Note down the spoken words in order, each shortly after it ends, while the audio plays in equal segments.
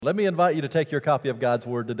Let me invite you to take your copy of God's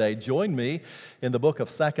Word today. Join me in the book of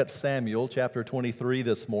 2 Samuel, chapter 23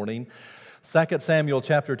 this morning. 2 Samuel,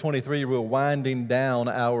 chapter 23, we're winding down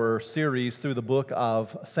our series through the book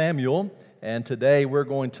of Samuel. And today we're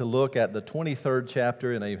going to look at the 23rd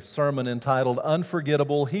chapter in a sermon entitled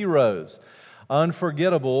Unforgettable Heroes.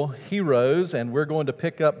 Unforgettable Heroes, and we're going to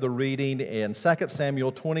pick up the reading in 2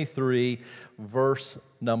 Samuel 23, verse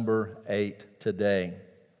number 8 today.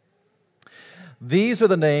 These are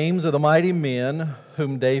the names of the mighty men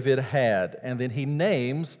whom David had. And then he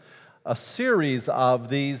names a series of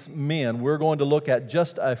these men. We're going to look at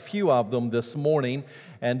just a few of them this morning.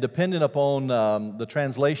 And depending upon the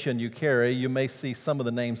translation you carry, you may see some of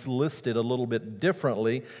the names listed a little bit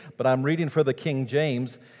differently. But I'm reading for the King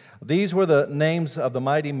James. These were the names of the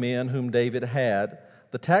mighty men whom David had.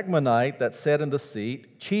 The Tachmonite that sat in the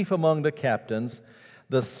seat, chief among the captains.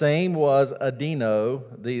 The same was Adino,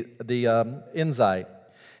 the Enzite.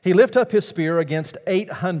 He lifted up his spear against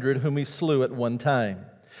 800 whom he slew at one time.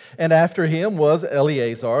 And after him was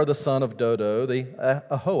Eleazar, the son of Dodo, the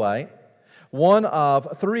Ahohite, one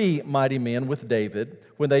of three mighty men with David,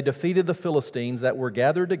 when they defeated the Philistines that were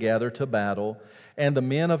gathered together to battle, and the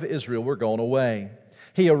men of Israel were gone away.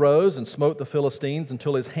 He arose and smote the Philistines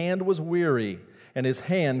until his hand was weary, and his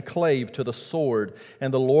hand clave to the sword.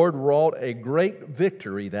 And the Lord wrought a great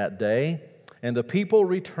victory that day, and the people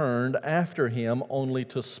returned after him only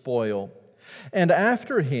to spoil. And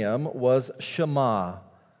after him was Shammah,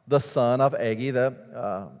 the son of Agi,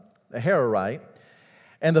 the Hararite.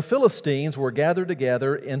 And the Philistines were gathered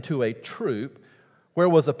together into a troop, where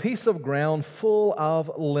was a piece of ground full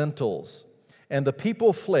of lentils. And the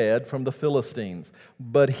people fled from the Philistines.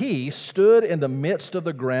 But he stood in the midst of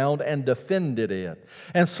the ground and defended it,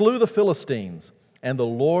 and slew the Philistines. And the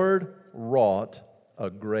Lord wrought a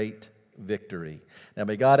great victory. Now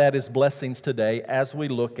may God add His blessings today as we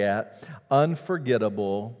look at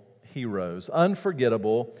unforgettable heroes.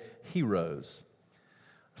 Unforgettable heroes.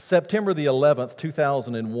 September the 11th,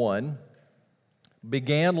 2001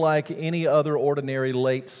 began like any other ordinary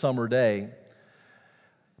late summer day.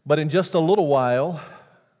 But in just a little while,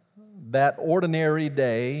 that ordinary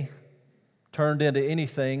day turned into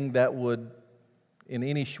anything that would, in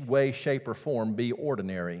any way, shape, or form, be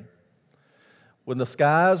ordinary. When the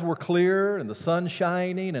skies were clear and the sun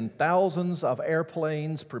shining and thousands of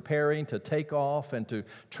airplanes preparing to take off and to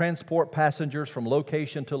transport passengers from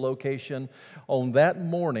location to location, on that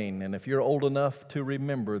morning, and if you're old enough to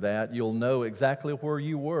remember that, you'll know exactly where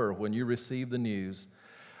you were when you received the news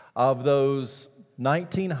of those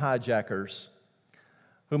 19 hijackers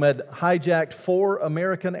whom had hijacked 4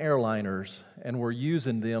 American airliners and were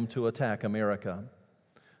using them to attack America.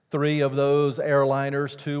 3 of those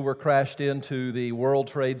airliners, 2 were crashed into the World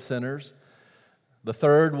Trade Centers. The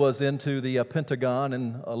third was into the Pentagon,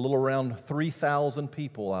 and a little around 3,000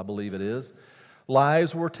 people, I believe it is,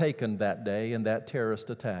 lives were taken that day in that terrorist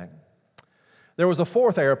attack. There was a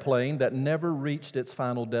 4th airplane that never reached its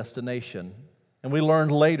final destination. And we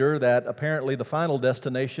learned later that apparently the final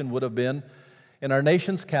destination would have been in our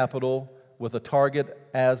nation's capital with a target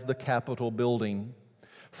as the Capitol building.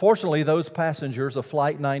 Fortunately, those passengers of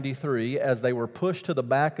Flight 93, as they were pushed to the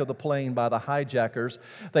back of the plane by the hijackers,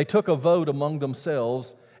 they took a vote among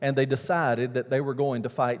themselves and they decided that they were going to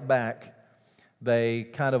fight back. They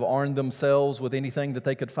kind of armed themselves with anything that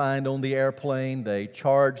they could find on the airplane. They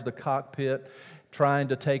charged the cockpit, trying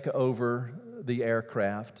to take over the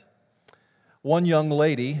aircraft. One young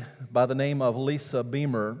lady by the name of Lisa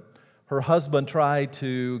Beamer, her husband tried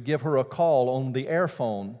to give her a call on the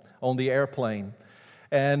airphone on the airplane.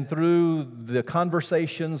 And through the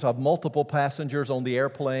conversations of multiple passengers on the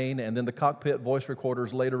airplane and then the cockpit voice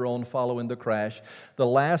recorders later on following the crash, the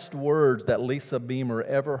last words that Lisa Beamer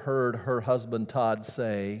ever heard her husband Todd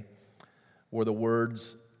say were the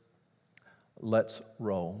words, "Let's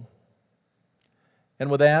roll." And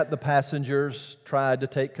with that, the passengers tried to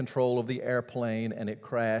take control of the airplane, and it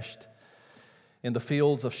crashed in the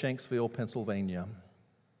fields of Shanksville, Pennsylvania.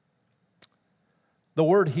 The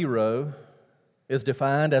word hero is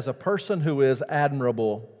defined as a person who is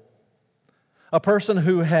admirable, a person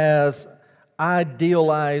who has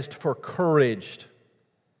idealized for courage,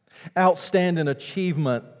 outstanding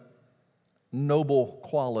achievement, noble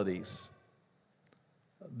qualities.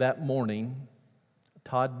 That morning,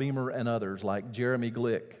 Todd Beamer and others like Jeremy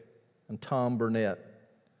Glick and Tom Burnett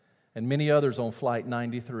and many others on Flight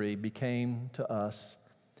 93 became to us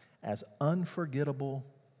as unforgettable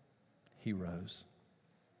heroes.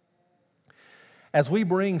 As we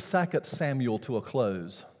bring 2 Samuel to a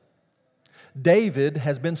close, David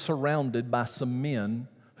has been surrounded by some men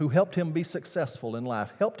who helped him be successful in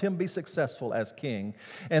life, helped him be successful as king.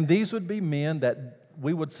 And these would be men that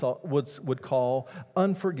we would call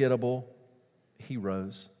unforgettable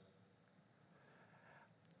heroes.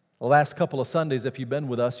 The last couple of Sundays, if you've been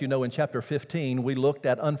with us, you know in chapter 15, we looked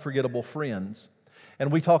at unforgettable friends.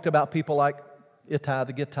 And we talked about people like Ittai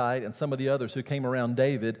the Gittite and some of the others who came around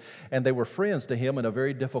David, and they were friends to him in a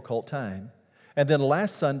very difficult time. And then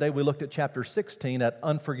last Sunday, we looked at chapter 16 at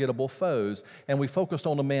unforgettable foes, and we focused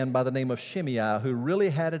on a man by the name of Shimei who really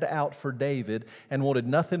had it out for David and wanted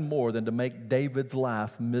nothing more than to make David's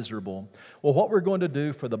life miserable. Well, what we're going to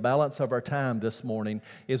do for the balance of our time this morning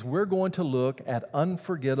is we're going to look at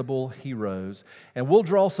unforgettable heroes, and we'll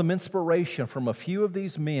draw some inspiration from a few of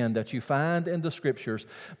these men that you find in the Scriptures,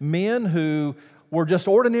 men who were just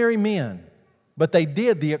ordinary men, but they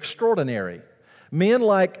did the extraordinary. Men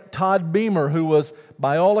like Todd Beamer, who was,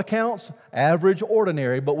 by all accounts, average,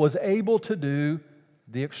 ordinary, but was able to do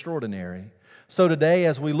the extraordinary. So today,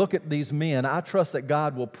 as we look at these men, I trust that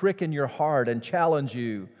God will prick in your heart and challenge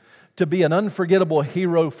you to be an unforgettable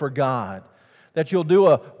hero for God, that you'll do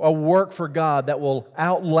a work for God that will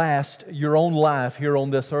outlast your own life here on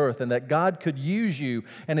this earth, and that God could use you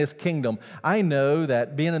in His kingdom. I know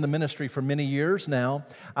that being in the ministry for many years now,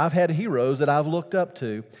 I've had heroes that I've looked up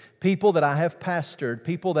to, people that I have pastored,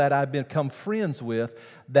 people that I've become friends with,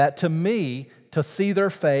 that to me, to see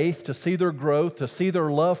their faith, to see their growth, to see their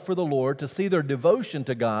love for the Lord, to see their devotion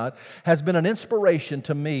to God has been an inspiration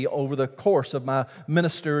to me over the course of my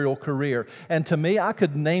ministerial career. And to me, I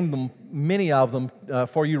could name them, many of them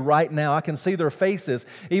for you right now. I can see their faces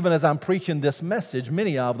even as I'm preaching this message,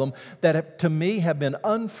 many of them that have, to me have been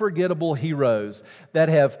unforgettable heroes that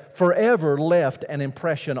have forever left an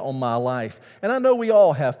impression on my life. And I know we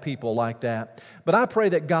all have people like that. But I pray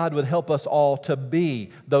that God would help us all to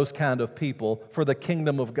be those kind of people for the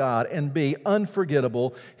kingdom of God and be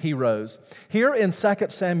unforgettable heroes. Here in 2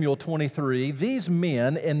 Samuel 23, these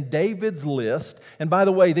men in David's list, and by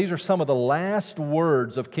the way, these are some of the last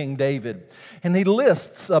words of King David, and he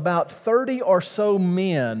lists about 30 or so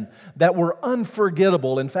men that were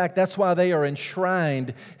unforgettable. In fact, that's why they are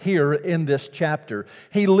enshrined here in this chapter.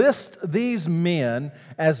 He lists these men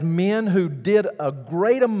as men who did a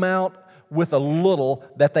great amount with a little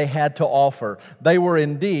that they had to offer. They were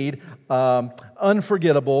indeed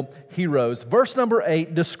unforgettable heroes. Verse number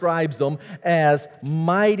 8 describes them as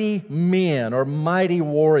mighty men or mighty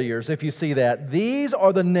warriors, if you see that. These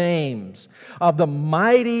are the names of the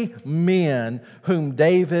mighty men whom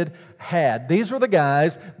David had. These were the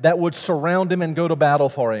guys that would surround him and go to battle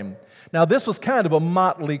for him. Now, this was kind of a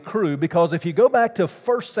motley crew, because if you go back to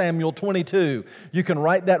 1 Samuel 22, you can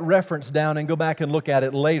write that reference down and go back and look at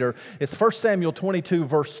it later. It's 1 Samuel 22,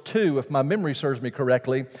 verse 2, if my memory serves me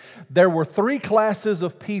correctly. There were three classes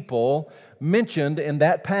of people mentioned in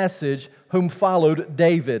that passage whom followed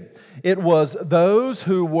David. It was those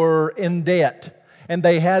who were in debt, and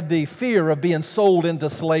they had the fear of being sold into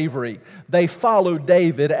slavery. They followed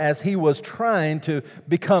David as he was trying to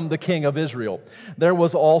become the king of Israel. There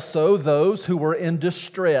was also those who were in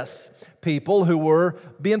distress, people who were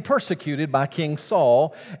being persecuted by King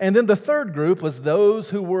Saul. And then the third group was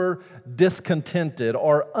those who were discontented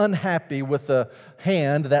or unhappy with the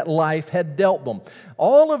hand that life had dealt them.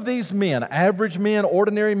 All of these men, average men,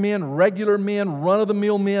 ordinary men, regular men,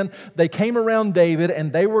 run-of-the-mill men, they came around David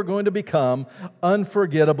and they were going to become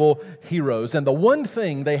unforgettable heroes. And the one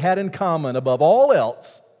thing they had in common above all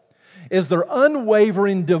else is their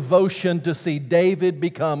unwavering devotion to see David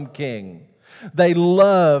become king. They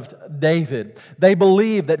loved David. They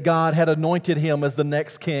believed that God had anointed him as the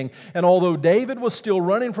next king. And although David was still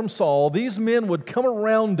running from Saul, these men would come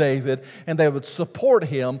around David and they would support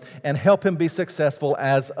him and help him be successful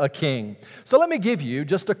as a king. So let me give you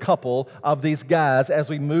just a couple of these guys as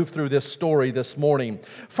we move through this story this morning.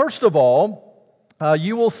 First of all,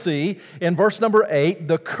 you will see in verse number 8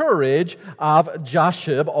 the courage of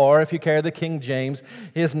Josheb, or if you carry the King James,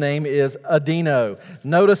 his name is Adino.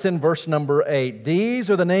 Notice in verse number 8,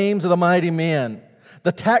 these are the names of the mighty men.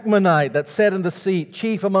 The Tachmonite that sat in the seat,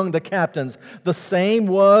 chief among the captains, the same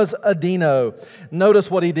was Adino.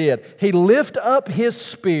 Notice what he did. He lifted up his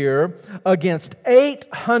spear against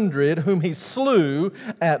 800 whom he slew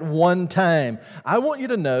at one time. I want you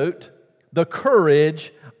to note the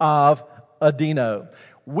courage of Adino.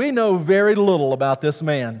 We know very little about this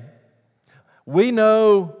man. We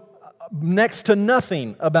know next to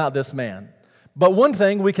nothing about this man. But one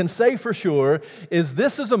thing we can say for sure is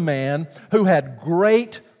this is a man who had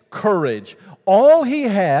great courage. All he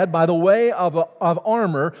had by the way of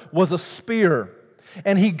armor was a spear.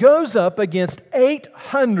 And he goes up against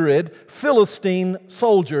 800 Philistine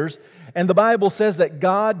soldiers, And the Bible says that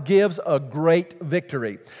God gives a great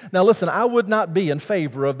victory. Now listen, I would not be in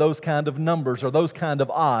favor of those kind of numbers or those kind of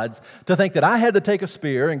odds to think that I had to take a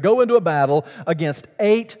spear and go into a battle against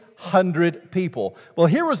 800 people. Well,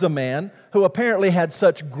 here was a man who apparently had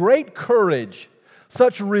such great courage,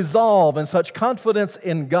 such resolve, and such confidence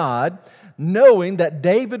in God, knowing that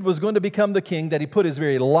David was going to become the king, that he put his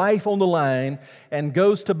very life on the line and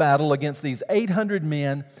goes to battle against these 800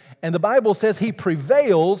 men. And the Bible says he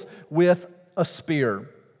prevails with a spear.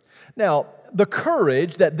 Now, the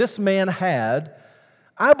courage that this man had,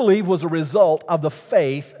 I believe, was a result of the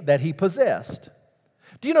faith that he possessed.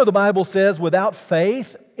 Do you know the Bible says without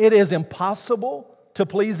faith, it is impossible to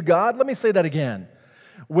please God? Let me say that again.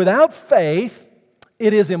 Without faith,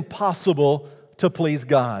 it is impossible to please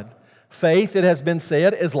God. Faith, it has been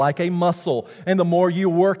said, is like a muscle. And the more you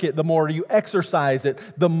work it, the more you exercise it,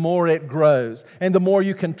 the more it grows. And the more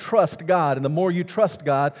you can trust God. And the more you trust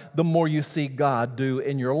God, the more you see God do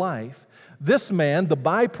in your life. This man, the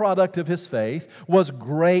byproduct of his faith, was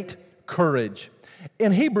great courage.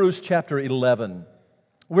 In Hebrews chapter 11,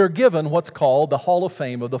 we're given what's called the Hall of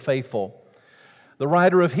Fame of the Faithful. The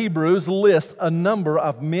writer of Hebrews lists a number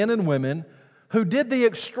of men and women who did the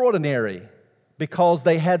extraordinary because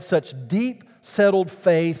they had such deep, settled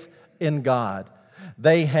faith in God.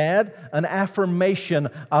 They had an affirmation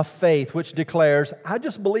of faith which declares, I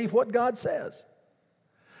just believe what God says.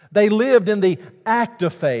 They lived in the act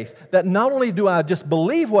of faith that not only do I just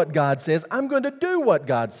believe what God says, I'm going to do what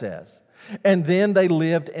God says. And then they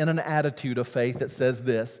lived in an attitude of faith that says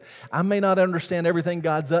this, I may not understand everything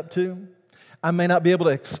God's up to. I may not be able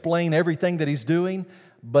to explain everything that He's doing,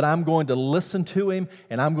 but I'm going to listen to Him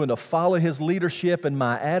and I'm going to follow His leadership, and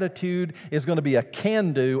my attitude is going to be a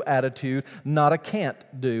can-do attitude, not a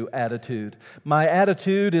can't-do attitude. My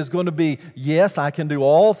attitude is going to be, yes, I can do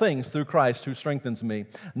all things through Christ who strengthens me,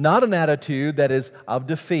 not an attitude that is of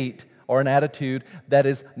defeat or an attitude that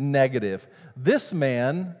is negative. This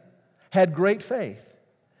man had great faith,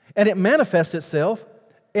 and it manifests itself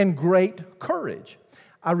in great courage.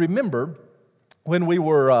 I remember when we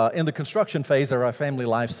were in the construction phase of our Family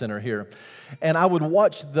Life Center here, and I would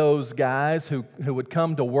watch those guys who would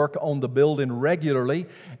come to work on the building regularly,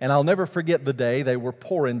 and I'll never forget the day they were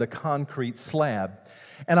pouring the concrete slab.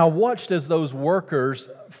 And I watched as those workers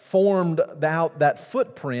formed out that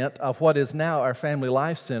footprint of what is now our Family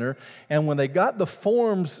Life Center, and when they got the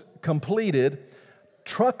forms completed,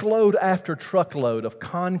 truckload after truckload of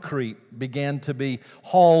concrete began to be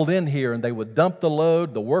hauled in here, and they would dump the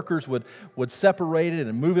load. The workers would separate it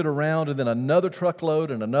and move it around, and then another truckload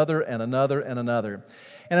and another and another and another.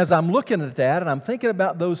 And as I'm looking at that and I'm thinking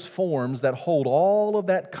about those forms that hold all of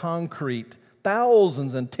that concrete,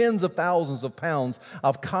 thousands and tens of thousands of pounds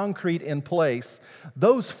of concrete in place,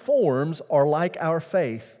 those forms are like our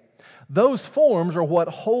faith. Those forms are what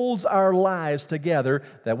holds our lives together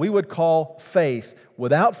that we would call faith.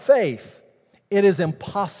 Without faith, it is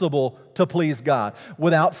impossible to please God.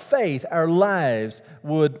 Without faith, our lives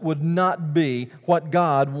would not be what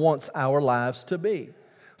God wants our lives to be.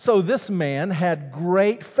 So this man had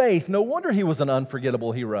great faith. No wonder he was an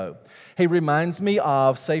unforgettable hero. He reminds me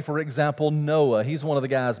of, say for example, Noah. He's one of the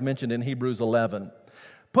guys mentioned in Hebrews 11.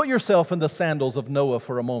 Put yourself in the sandals of Noah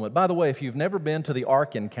for a moment. By the way, if you've never been to the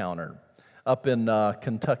Ark Encounter up in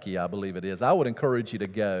Kentucky, I believe it is, I would encourage you to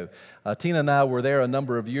go. Tina and I were there a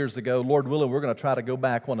number of years ago. Lord willing, we're going to try to go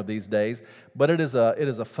back one of these days. But it is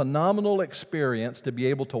a phenomenal experience to be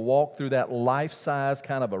able to walk through that life-size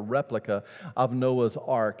kind of a replica of Noah's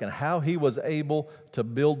Ark. And how he was able to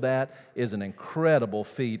build that is an incredible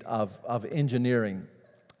feat of engineering.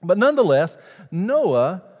 But nonetheless,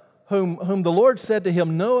 Noah, whom the Lord said to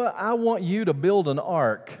him, Noah, I want you to build an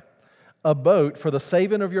ark, a boat for the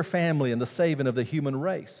saving of your family and the saving of the human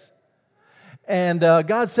race. And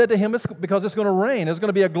God said to him, it's because it's going to rain. There's going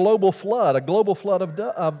to be a global flood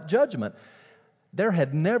of judgment. There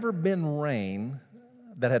had never been rain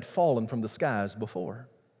that had fallen from the skies before.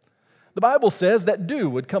 The Bible says that dew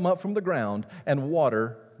would come up from the ground and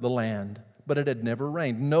water the land. But it had never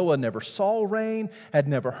rained. Noah never saw rain, had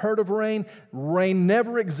never heard of rain. Rain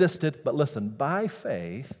never existed. But listen, by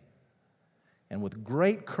faith and with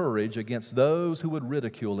great courage against those who would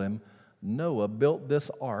ridicule him, Noah built this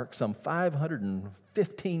ark, some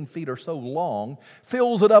 515 feet or so long,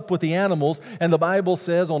 fills it up with the animals, and the Bible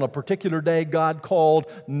says on a particular day, God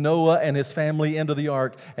called Noah and his family into the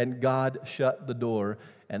ark, and God shut the door.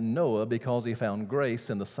 And Noah, because he found grace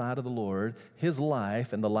in the sight of the Lord, his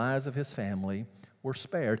life and the lives of his family were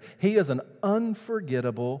spared. He is an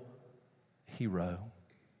unforgettable hero.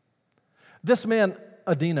 This man,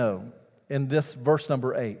 Adino, in this verse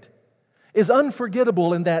number 8, is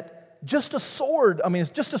unforgettable in that just a sword, it's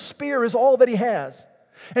just a spear is all that he has.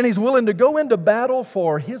 And he's willing to go into battle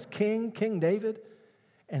for his king, King David,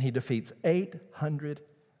 and he defeats 800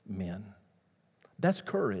 men. That's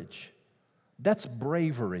courage. That's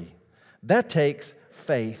bravery. That takes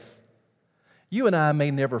faith. You and I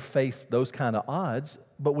may never face those kind of odds,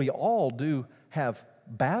 but we all do have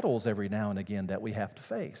battles every now and again that we have to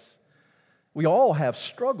face. We all have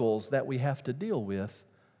struggles that we have to deal with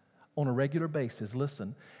on a regular basis.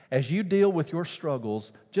 Listen, as you deal with your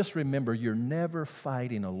struggles, just remember you're never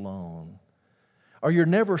fighting alone, or you're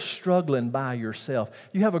never struggling by yourself.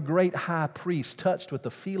 You have a great high priest touched with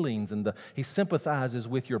the feelings, and he sympathizes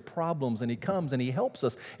with your problems, and he comes and he helps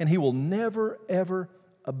us, and he will never, ever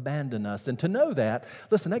abandon us. And to know that,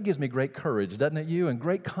 listen, that gives me great courage, doesn't it you? And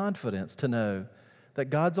great confidence to know that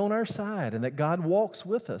God's on our side and that God walks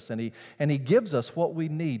with us, and He gives us what we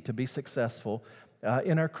need to be successful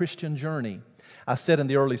in our Christian journey. I said in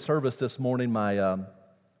the early service this morning, I'm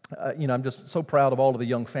just so proud of all of the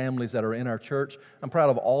young families that are in our church. I'm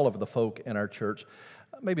proud of all of the folk in our church.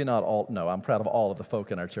 Maybe not all, no, I'm proud of all of the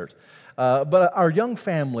folk in our church. But our young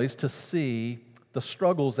families, to see the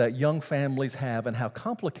struggles that young families have and how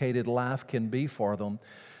complicated life can be for them,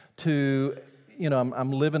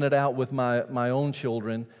 I'm living it out with my own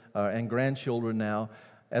children and grandchildren now,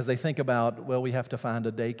 as they think about, well, we have to find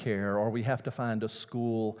a daycare, or we have to find a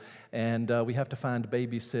school, and we have to find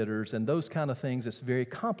babysitters, and those kind of things. It's very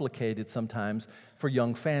complicated sometimes for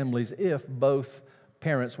young families if both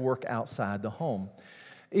parents work outside the home.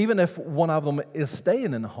 Even if one of them is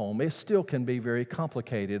staying in the home, it still can be very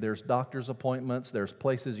complicated. There's doctor's appointments, there's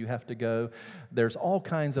places you have to go, there's all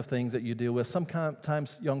kinds of things that you deal with.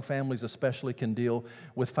 Sometimes young families especially can deal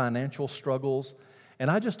with financial struggles, and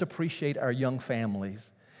I just appreciate our young families,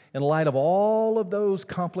 in light of all of those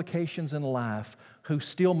complications in life, who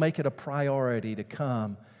still make it a priority to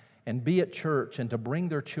come and be at church and to bring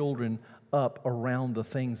their children up around the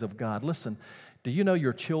things of God. Listen, do you know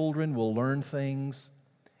your children will learn things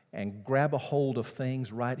and grab a hold of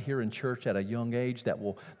things right here in church at a young age that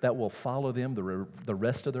will follow them the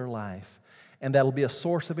rest of their life? And that'll be a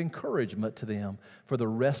source of encouragement to them for the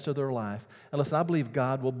rest of their life. And listen, I believe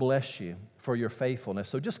God will bless you for your faithfulness.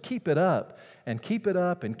 So just keep it up and keep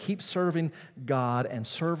serving God, and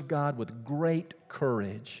serve God with great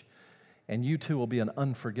courage. And you too will be an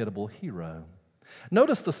unforgettable hero.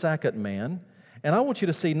 Notice the second man, and I want you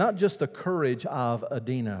to see not just the courage of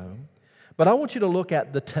Adino, but I want you to look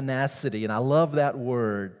at the tenacity, and I love that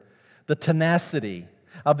word, the tenacity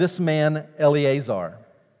of this man, Eleazar.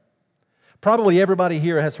 Probably everybody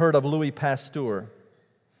here has heard of Louis Pasteur.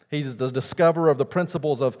 He's the discoverer of the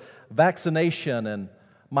principles of vaccination and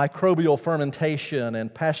microbial fermentation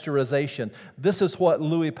and pasteurization. This is what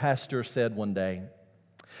Louis Pasteur said one day.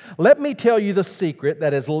 "Let me tell you the secret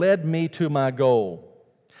that has led me to my goal.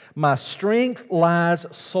 My strength lies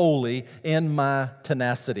solely in my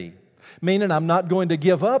tenacity." Meaning, I'm not going to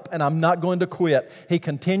give up and I'm not going to quit. He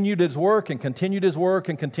continued his work and continued his work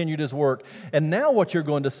and continued his work. And now what you're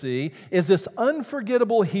going to see is this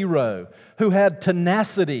unforgettable hero who had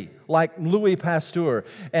tenacity like Louis Pasteur.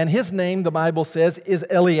 And his name, the Bible says, is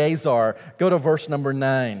Eleazar. Go to verse number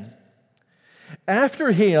 9.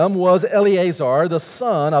 "After him was Eleazar, the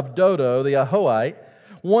son of Dodo the Ahohite,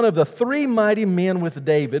 one of the 3 mighty men with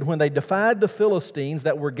David when they defied the Philistines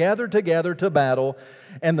that were gathered together to battle,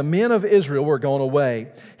 and the men of Israel were gone away.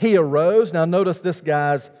 He arose," now notice this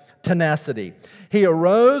guy's tenacity. "He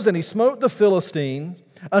arose and he smote the Philistines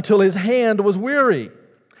until his hand was weary,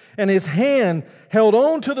 and his hand held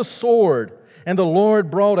on to the sword. And the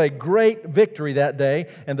Lord brought a great victory that day,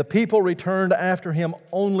 and the people returned after him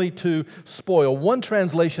only to spoil." One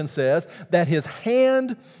translation says that his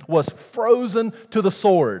hand was frozen to the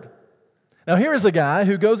sword. Now here is a guy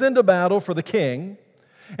who goes into battle for the king,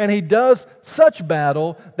 and he does such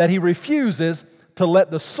battle that he refuses to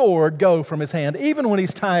let the sword go from his hand. Even when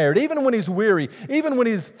he's tired, even when he's weary, even when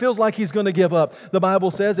he feels like he's going to give up, the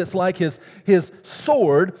Bible says it's like his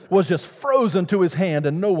sword was just frozen to his hand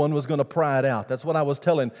and no one was going to pry it out. That's what I was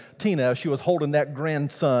telling Tina as she was holding that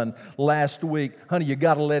grandson last week. "Honey, you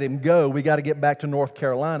got to let him go. We got to get back to North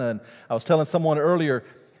Carolina." And I was telling someone earlier,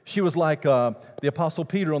 she was like the Apostle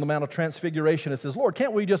Peter on the Mount of Transfiguration. It says, "Lord,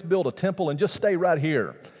 can't we just build a temple and just stay right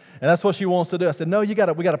here?" And that's what she wants to do. I said, "No, we got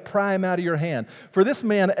to pry him out of your hand." For this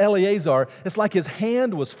man, Eleazar, it's like his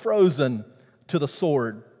hand was frozen to the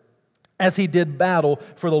sword as he did battle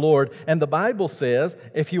for the Lord. And the Bible says,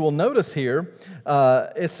 if you will notice here,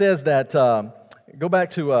 it says that, go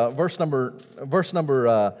back to verse number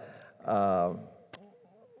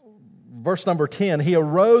 10. "He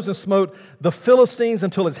arose and smote the Philistines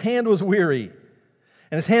until his hand was weary.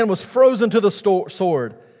 and his hand was frozen to the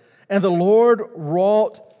sword. And the Lord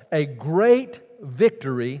wrought a great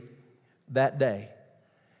victory that day.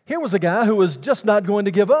 Here was a guy who was just not going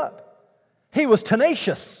to give up. He was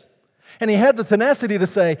tenacious. And he had the tenacity to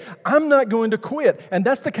say, I'm not going to quit. And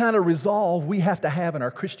that's the kind of resolve we have to have in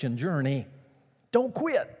our Christian journey. Don't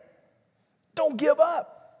quit. Don't give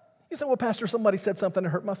up. You say, well, Pastor, somebody said something that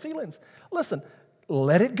hurt my feelings. Listen,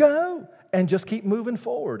 let it go and just keep moving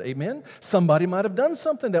forward. Amen? Somebody might have done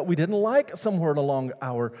something that we didn't like somewhere along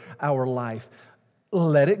our life.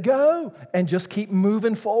 Let it go and just keep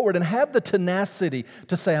moving forward and have the tenacity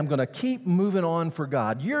to say, I'm going to keep moving on for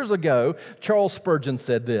God. Years ago, Charles Spurgeon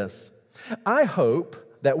said this, I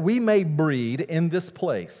hope that we may breed in this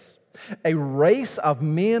place a race of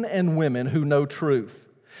men and women who know truth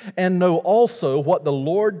and know also what the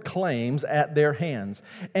Lord claims at their hands,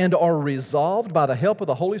 and are resolved by the help of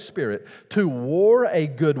the Holy Spirit to war a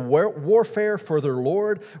good warfare for their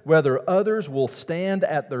Lord, whether others will stand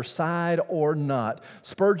at their side or not.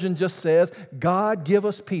 Spurgeon just says, God give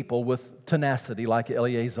us people with tenacity like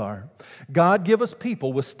Eleazar. God give us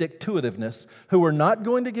people with stick-to-itiveness who are not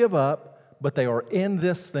going to give up, but they are in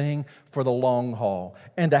this thing for the long haul,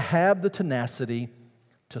 and to have the tenacity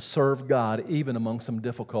to serve God even among some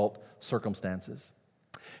difficult circumstances.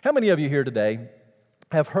 How many of you here today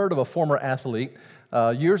have heard of a former athlete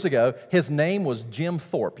years ago? His name was Jim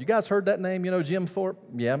Thorpe. You guys heard that name? You know Jim Thorpe?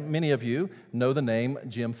 Yeah, many of you know the name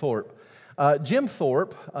Jim Thorpe. Jim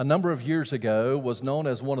Thorpe, a number of years ago, was known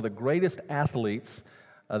as one of the greatest athletes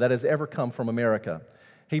that has ever come from America.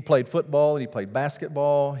 He played football, he played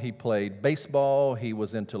basketball, he played baseball, he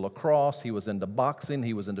was into lacrosse, he was into boxing,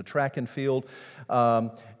 he was into track and field.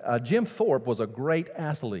 Jim Thorpe was a great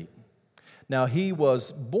athlete. Now, he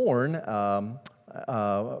was born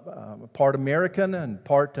part American and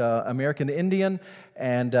part American Indian,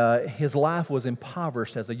 and his life was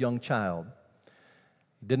impoverished as a young child.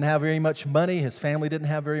 He didn't have very much money, his family didn't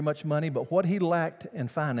have very much money, but what he lacked in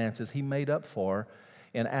finances, he made up for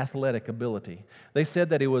in athletic ability. They said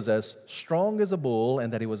that he was as strong as a bull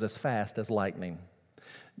and that he was as fast as lightning.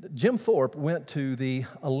 Jim Thorpe went to the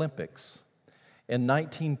Olympics in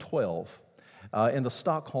 1912, in the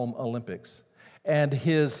Stockholm Olympics. And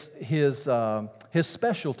his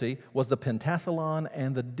specialty was the pentathlon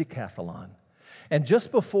and the decathlon. And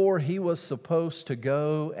just before he was supposed to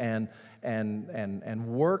go and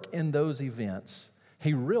work in those events,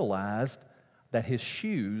 he realized that his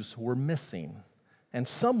shoes were missing. And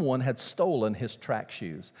someone had stolen his track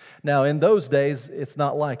shoes. Now, in those days, it's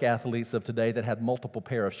not like athletes of today that had multiple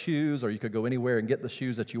pair of shoes, or you could go anywhere and get the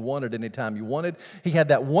shoes that you wanted anytime you wanted. He had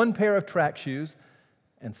that one pair of track shoes,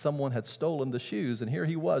 and someone had stolen the shoes, and here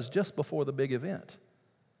he was just before the big event,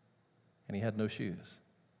 and he had no shoes.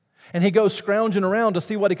 And he goes scrounging around to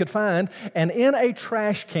see what he could find, and in a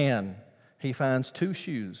trash can, he finds 2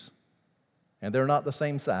 shoes, and they're not the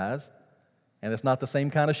same size, and it's not the same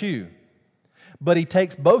kind of shoe. But he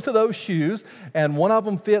takes both of those shoes, and one of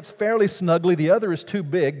them fits fairly snugly, the other is too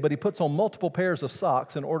big, but he puts on multiple pairs of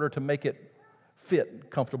socks in order to make it fit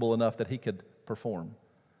comfortable enough that he could perform.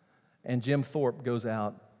 And Jim Thorpe goes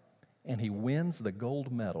out, and he wins the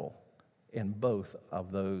gold medal in both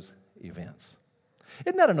of those events.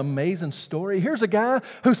 Isn't that an amazing story? Here's a guy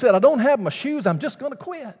who said, I don't have my shoes, I'm just going to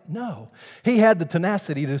quit. No. He had the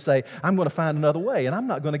tenacity to say, I'm going to find another way, and I'm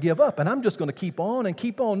not going to give up, and I'm just going to keep on and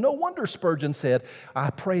keep on. No wonder Spurgeon said, I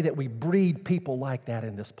pray that we breed people like that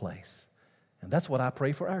in this place. And that's what I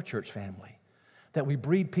pray for our church family, that we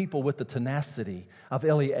breed people with the tenacity of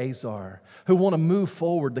Eleazar who want to move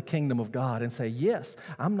forward the kingdom of God and say, yes,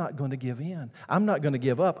 I'm not going to give in. I'm not going to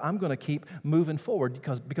give up. I'm going to keep moving forward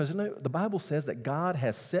because you know, the Bible says that God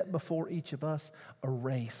has set before each of us a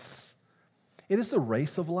race. It is the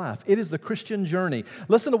race of life. It is the Christian journey.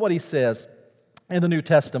 Listen to what he says in the New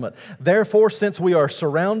Testament. Therefore, since we are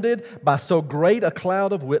surrounded by so great a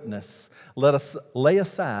cloud of witness, let us lay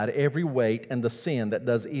aside every weight and the sin that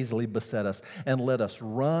does easily beset us, and let us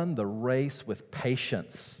run the race with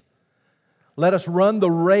patience. Let us run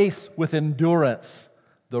the race with endurance,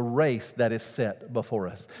 the race that is set before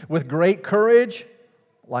us. With great courage,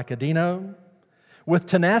 like Adino, with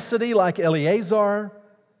tenacity, like Eleazar,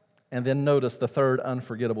 and then notice the third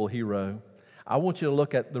unforgettable hero. I want you to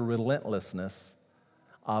look at the relentlessness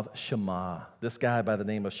of Shammah, this guy by the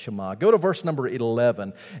name of Shammah. Go to verse number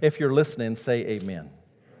 11. If you're listening, say amen.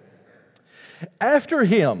 After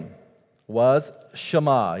him was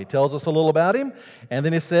Shammah. He tells us a little about him. And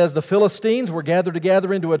then he says, the Philistines were gathered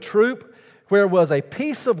together into a troop where was a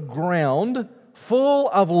piece of ground full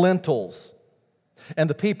of lentils. And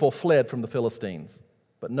the people fled from the Philistines.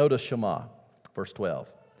 But notice Shammah, verse 12.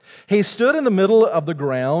 He stood in the middle of the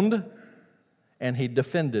ground, and he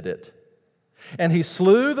defended it. And he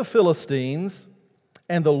slew the Philistines,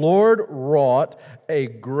 and the Lord wrought a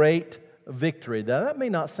great victory. Now, that may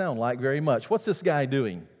not sound like very much. What's this guy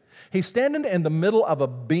doing? He's standing in the middle of a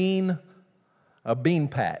bean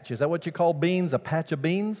patch. Is that what you call beans? A patch of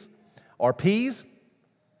beans or peas?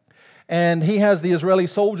 And he has the Israeli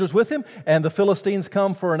soldiers with him, and the Philistines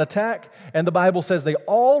come for an attack. And the Bible says they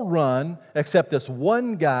all run except this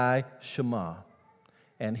one guy, Shammah.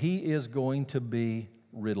 And he is going to be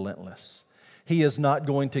relentless. He is not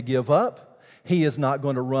going to give up. He is not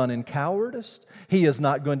going to run in cowardice. He is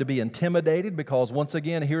not going to be intimidated because, once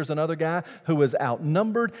again, here's another guy who is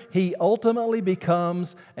outnumbered. He ultimately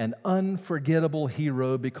becomes an unforgettable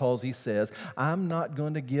hero because he says, I'm not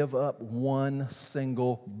going to give up one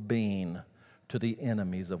single bean to the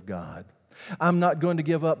enemies of God. I'm not going to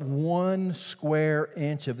give up one square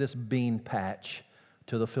inch of this bean patch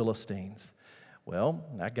to the Philistines. Well,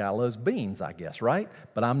 that guy loves beans, I guess, right?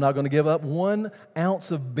 But I'm not going to give up 1 ounce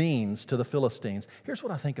of beans to the Philistines. Here's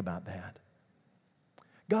what I think about that.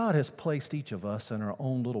 God has placed each of us in our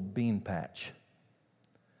own little bean patch.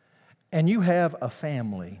 And you have a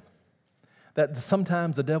family that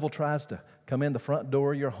sometimes the devil tries to come in the front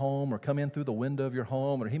door of your home or come in through the window of your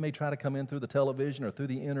home, or he may try to come in through the television or through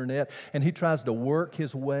the internet, and he tries to work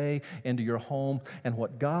his way into your home. And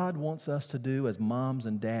what God wants us to do as moms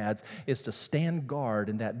and dads is to stand guard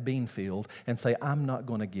in that bean field and say, I'm not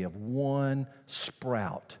going to give one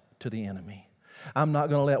sprout to the enemy. I'm not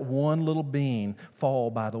going to let one little bean fall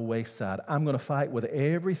by the wayside. I'm going to fight with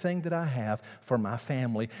everything that I have for my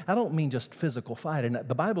family. I don't mean just physical fighting.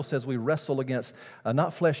 The Bible says we wrestle against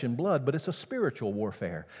not flesh and blood, but it's a spiritual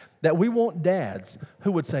warfare. That we want dads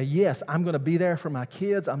who would say, yes, I'm going to be there for my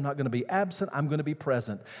kids. I'm not going to be absent. I'm going to be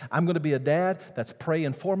present. I'm going to be a dad that's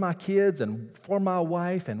praying for my kids and for my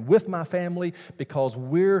wife and with my family, because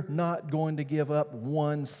we're not going to give up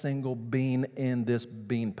one single bean in this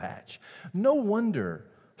bean patch. No wonder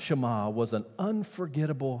Shammah was an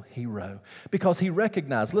unforgettable hero, because he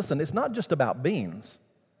recognized, listen, it's not just about beans.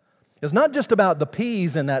 It's not just about the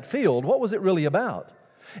peas in that field. What was it really about?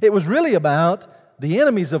 It was really about the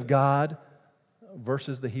enemies of God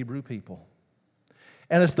versus the Hebrew people.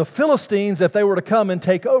 And it's the Philistines, if they were to come and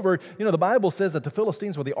take over. You know, the Bible says that the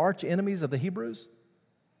Philistines were the arch enemies of the Hebrews.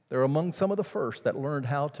 They're among some of the first that learned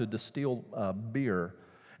how to distill beer.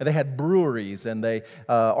 And they had breweries, and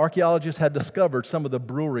archaeologists had discovered some of the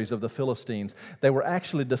breweries of the Philistines. They were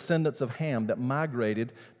actually descendants of Ham that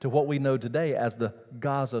migrated to what we know today as the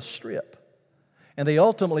Gaza Strip. And they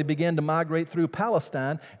ultimately began to migrate through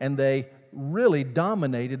Palestine, and they really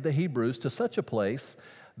dominated the Hebrews to such a place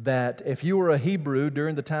that if you were a Hebrew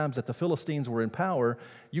during the times that the Philistines were in power,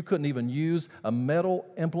 you couldn't even use a metal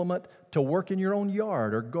implement to work in your own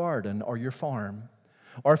yard or garden or your farm.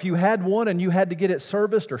 Or if you had one and you had to get it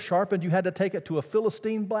serviced or sharpened, you had to take it to a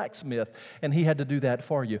Philistine blacksmith, and he had to do that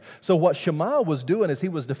for you. So what Shammah was doing as he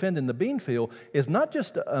was defending the bean field is not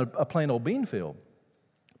just a plain old bean field,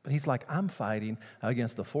 but he's like, I'm fighting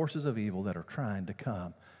against the forces of evil that are trying to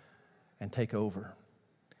come and take over.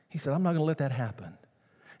 He said, I'm not going to let that happen.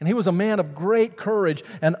 And he was a man of great courage,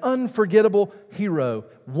 an unforgettable hero.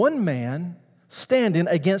 One man standing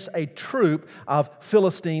against a troop of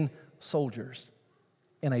Philistine soldiers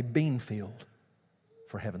in a bean field,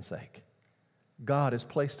 for heaven's sake. God has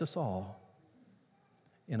placed us all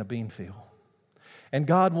in a bean field. And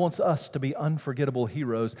God wants us to be unforgettable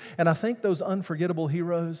heroes. And I think those unforgettable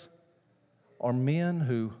heroes are men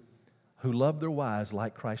who love their wives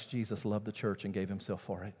like Christ Jesus loved the church and gave himself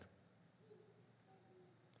for it.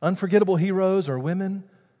 Unforgettable heroes are women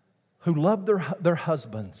who love their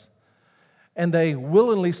husbands, and they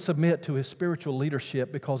willingly submit to his spiritual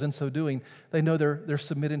leadership, because in so doing, they know they're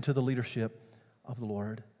submitting to the leadership of the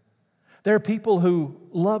Lord. There are people who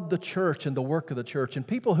love the church and the work of the church, and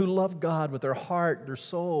people who love God with their heart, their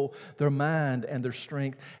soul, their mind, and their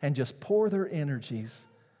strength, and just pour their energies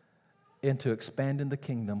into expanding the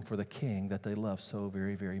kingdom for the King that they love so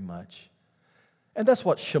very, very much. And that's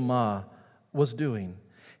what Shammah was doing.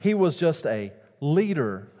 He was just a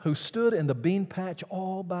leader who stood in the bean patch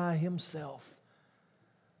all by himself.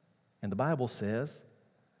 And the Bible says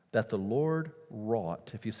that the Lord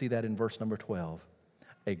wrought, if you see that in verse number 12,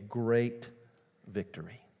 a great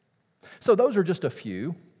victory. So those are just a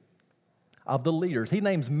few of the leaders. He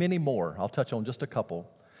names many more. I'll touch on just a couple.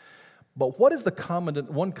 But what is the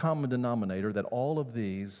one common denominator that all of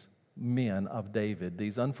these men of David,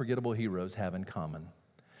 these unforgettable heroes, have in common?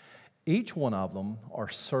 Each one of them are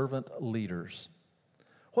servant leaders.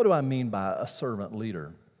 What do I mean by a servant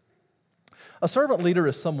leader? A servant leader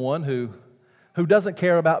is someone who who doesn't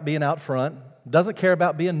care about being out front, doesn't care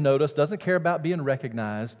about being noticed, doesn't care about being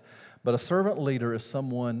recognized, but a servant leader is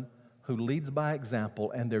someone who leads by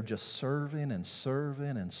example, and they're just serving and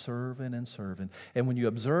serving and serving and serving. And when you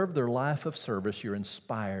observe their life of service, you're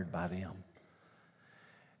inspired by them.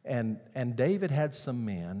 And David had some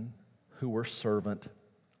men who were servant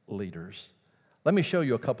leaders. Let me show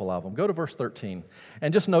you a couple of them. Go to verse 13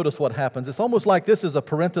 and just notice what happens. It's almost like this is a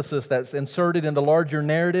parenthesis that's inserted in the larger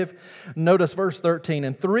narrative. Notice verse 13.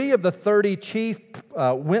 And 3 of the 30 chief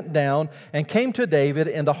went down and came to David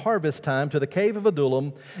in the harvest time to the cave of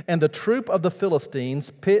Adullam, and the troop of the Philistines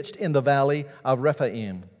pitched in the valley of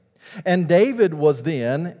Rephaim. And David was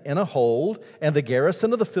then in a hold, and the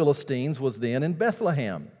garrison of the Philistines was then in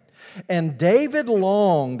Bethlehem. And David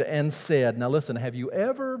longed and said, now listen, have you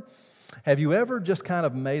ever just kind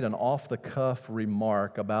of made an off-the-cuff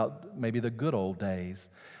remark about maybe the good old days,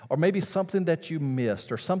 or maybe something that you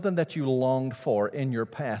missed, or something that you longed for in your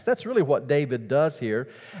past? That's really what David does here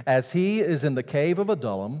as he is in the cave of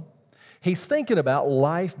Adullam. He's thinking about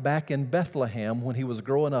life back in Bethlehem when he was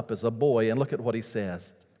growing up as a boy, and look at what he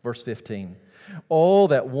says. Verse 15, oh,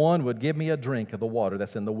 that one would give me a drink of the water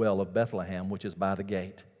that's in the well of Bethlehem, which is by the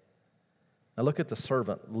gate. Now look at the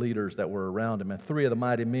servant leaders that were around him, and 3 of the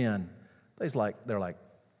mighty men. They're like,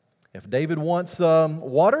 if David wants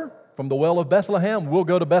water from the well of Bethlehem, we'll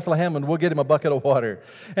go to Bethlehem and we'll get him a bucket of water.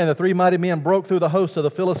 And the 3 mighty men broke through the host of the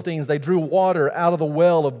Philistines. They drew water out of the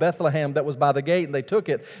well of Bethlehem that was by the gate, and they took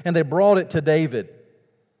it, and they brought it to David.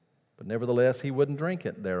 But nevertheless, he wouldn't drink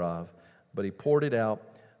it thereof, but he poured it out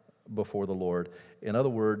before the Lord. In other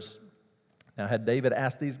words, now had David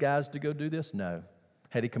asked these guys to go do this? No.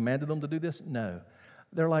 Had he commanded them to do this? No.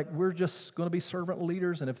 They're like, we're just going to be servant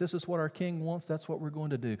leaders, and if this is what our king wants, that's what we're going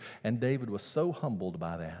to do. And David was so humbled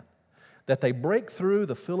by that they break through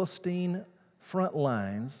the Philistine front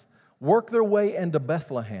lines, work their way into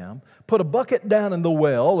Bethlehem, put a bucket down in the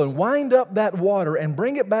well, and wind up that water and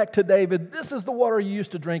bring it back to David. This is the water you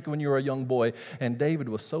used to drink when you were a young boy. And David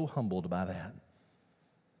was so humbled by that.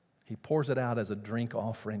 He pours it out as a drink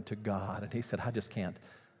offering to God, and he said, I just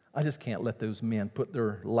can't let those men put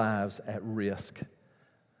their lives at risk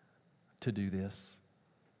to do this.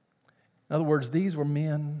 In other words, these were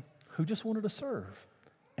men who just wanted to serve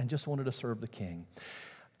and just wanted to serve the king.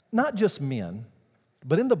 Not just men,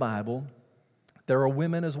 but in the Bible, there are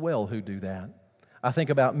women as well who do that. I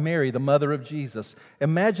think about Mary, the mother of Jesus.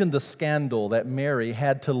 Imagine the scandal that Mary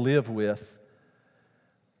had to live with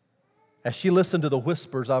as she listened to the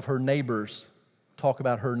whispers of her neighbors talk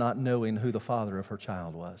about her not knowing who the father of her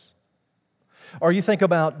child was. Or you think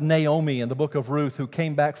about Naomi in the book of Ruth, who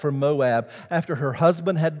came back from Moab after her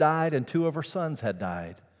husband had died and 2 of her sons had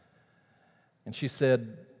died. And she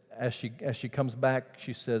said, as she comes back,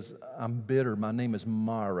 she says, I'm bitter. My name is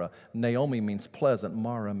Mara. Naomi means pleasant.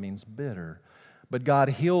 Mara means bitter. But God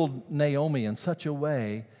healed Naomi in such a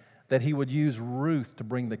way that He would use Ruth to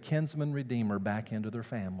bring the kinsman redeemer back into their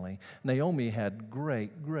family. Naomi had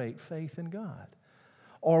great, great faith in God.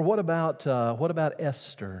 Or what about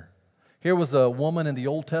Esther? Here was a woman in the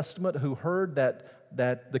Old Testament who heard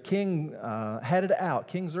that the king had it out.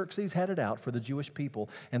 King Xerxes had it out for the Jewish people,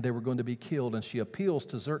 and they were going to be killed. And she appeals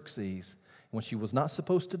to Xerxes when she was not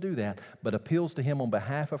supposed to do that, but appeals to him on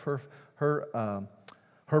behalf of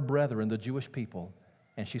her brethren, the Jewish people.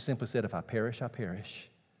 And she simply said, if I perish, I perish.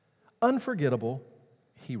 Unforgettable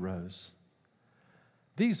heroes.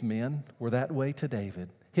 These men were that way to David.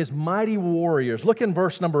 His mighty warriors. Look in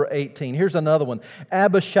verse number 18. Here's another one.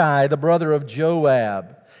 Abishai, the brother of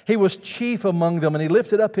Joab. He was chief among them, and he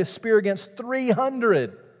lifted up his spear against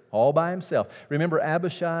 300, all by himself. Remember,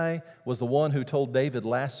 Abishai was the one who told David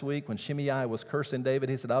last week when Shimei was cursing David,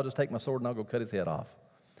 he said, I'll just take my sword and I'll go cut his head off.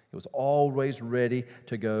 He was always ready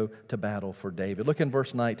to go to battle for David. Look in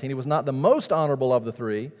verse 19. He was not the most honorable of the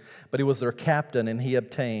 3, but he was their captain, and he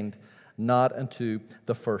obtained not unto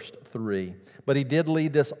the first 3. But he did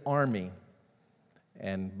lead this army,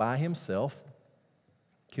 and by himself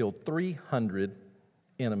killed 300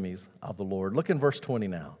 enemies of the Lord. Look in verse 20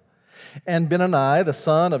 now. And Benani, the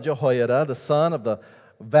son of Jehoiada, the son of the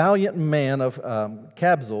valiant man of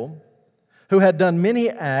Kabzeel, who had done many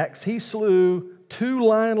acts, he slew 2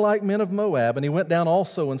 lion-like men of Moab, and he went down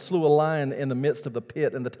also and slew a lion in the midst of the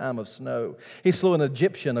pit in the time of snow. He slew an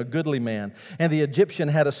Egyptian, a goodly man, and the Egyptian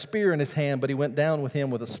had a spear in his hand, but he went down with him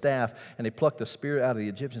with a staff, and he plucked the spear out of the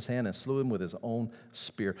Egyptian's hand and slew him with his own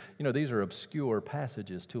spear. You know, these are obscure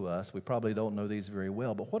passages to us. We probably don't know these very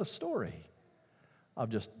well, but what a story of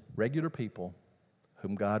just regular people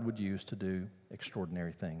whom God would use to do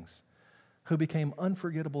extraordinary things, who became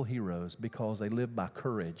unforgettable heroes because they lived by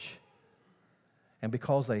courage, and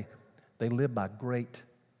because they They lived by great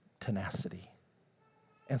tenacity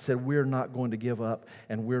and said, we're not going to give up,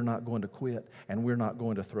 and we're not going to quit, and we're not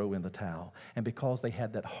going to throw in the towel. And because they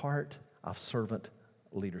had that heart of servant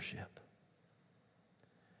leadership.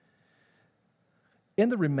 In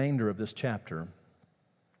the remainder of this chapter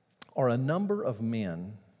are a number of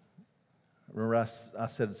men, remember I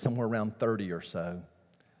said somewhere around 30 or so,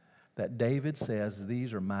 that David says,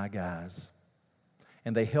 these are my guys.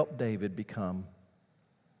 And they helped David become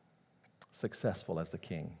successful as the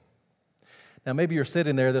king. Now, maybe you're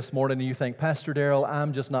sitting there this morning and you think, Pastor Darrell,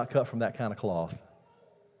 I'm just not cut from that kind of cloth.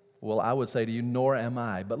 Well, I would say to you, nor am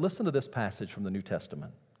I. But listen to this passage from the New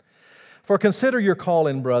Testament. For consider your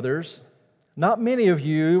calling, brothers. Not many of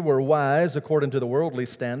you were wise according to the worldly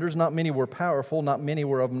standards. Not many were powerful. Not many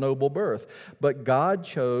were of noble birth. But God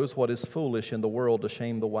chose what is foolish in the world to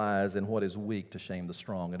shame the wise, and what is weak to shame the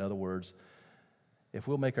strong. In other words, if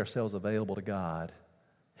we'll make ourselves available to God,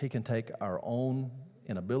 He can take our own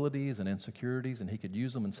inabilities and insecurities, and He could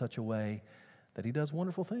use them in such a way that He does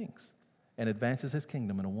wonderful things and advances His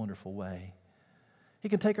kingdom in a wonderful way. He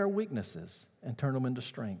can take our weaknesses and turn them into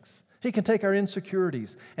strengths. He can take our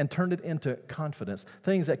insecurities and turn it into confidence,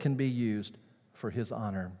 things that can be used for His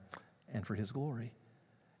honor and for His glory,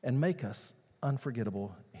 and make us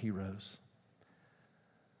unforgettable heroes.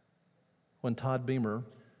 When Todd Beamer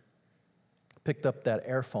picked up that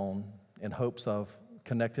airphone in hopes of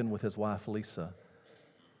connecting with his wife, Lisa,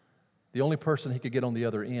 the only person he could get on the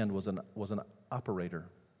other end was an operator.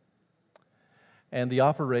 And the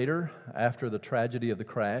operator, after the tragedy of the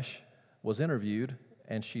crash, was interviewed,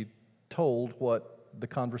 and she told what the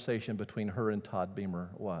conversation between her and Todd Beamer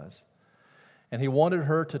was. And he wanted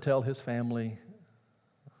her to tell his family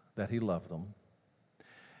that he loved them.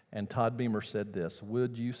 And Todd Beamer said this,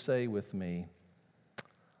 would you say with me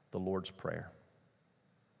the Lord's Prayer?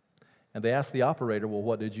 And they asked the operator, well,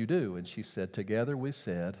 what did you do? And she said, together we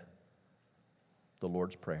said the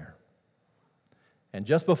Lord's Prayer. And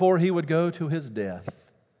just before he would go to his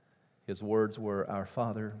death, his words were, Our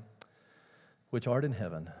Father, which art in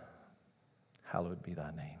heaven, hallowed be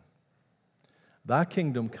thy name. Thy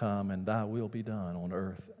kingdom come, and thy will be done on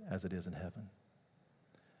earth as it is in heaven.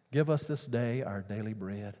 Give us this day our daily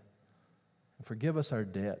bread, and forgive us our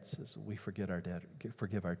debts as we forgive our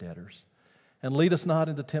debtors. And lead us not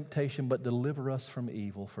into temptation, but deliver us from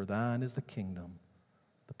evil. For thine is the kingdom,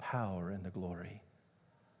 the power, and the glory,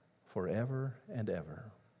 forever and ever.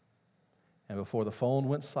 And before the phone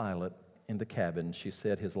went silent in the cabin, she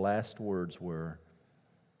said his last words were,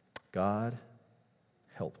 God,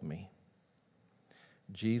 help me.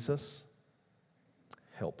 Jesus,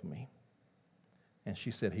 help me. And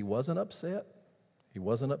she said he wasn't upset. He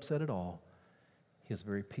wasn't upset at all. He was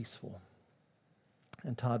very peaceful.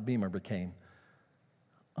 And Todd Beamer became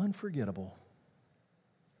unforgettable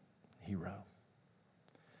hero.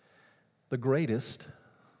 The greatest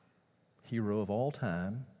hero of all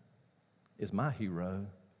time is my hero,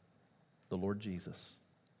 the Lord Jesus,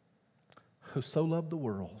 who so loved the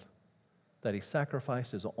world that He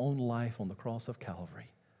sacrificed His own life on the cross of Calvary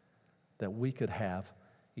that we could have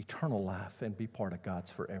eternal life and be part of God's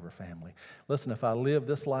forever family. Listen, if I live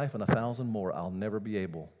this life and 1,000 more, I'll never be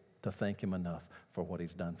able to thank Him enough for what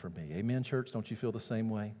He's done for me. Amen, church? Don't you feel the same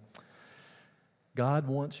way? God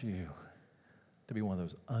wants you to be one of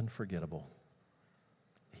those unforgettable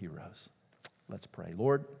heroes. Let's pray.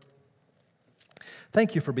 Lord,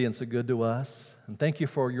 thank You for being so good to us, and thank You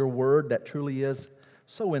for Your word that truly is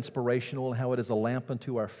so inspirational, how it is a lamp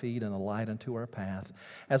unto our feet and a light unto our path.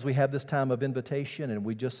 As we have this time of invitation and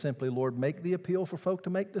we just simply, Lord, make the appeal for folk to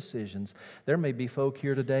make decisions. There may be folk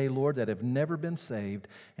here today, Lord, that have never been saved,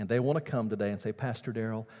 and they want to come today and say, Pastor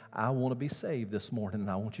Darrell, I want to be saved this morning,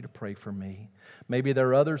 and I want You to pray for me. Maybe there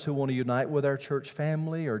are others who want to unite with our church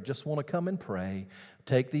family or just want to come and pray.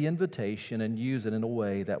 Take the invitation and use it in a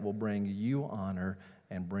way that will bring You honor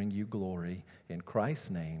and bring You glory. In Christ's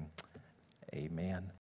name, amen.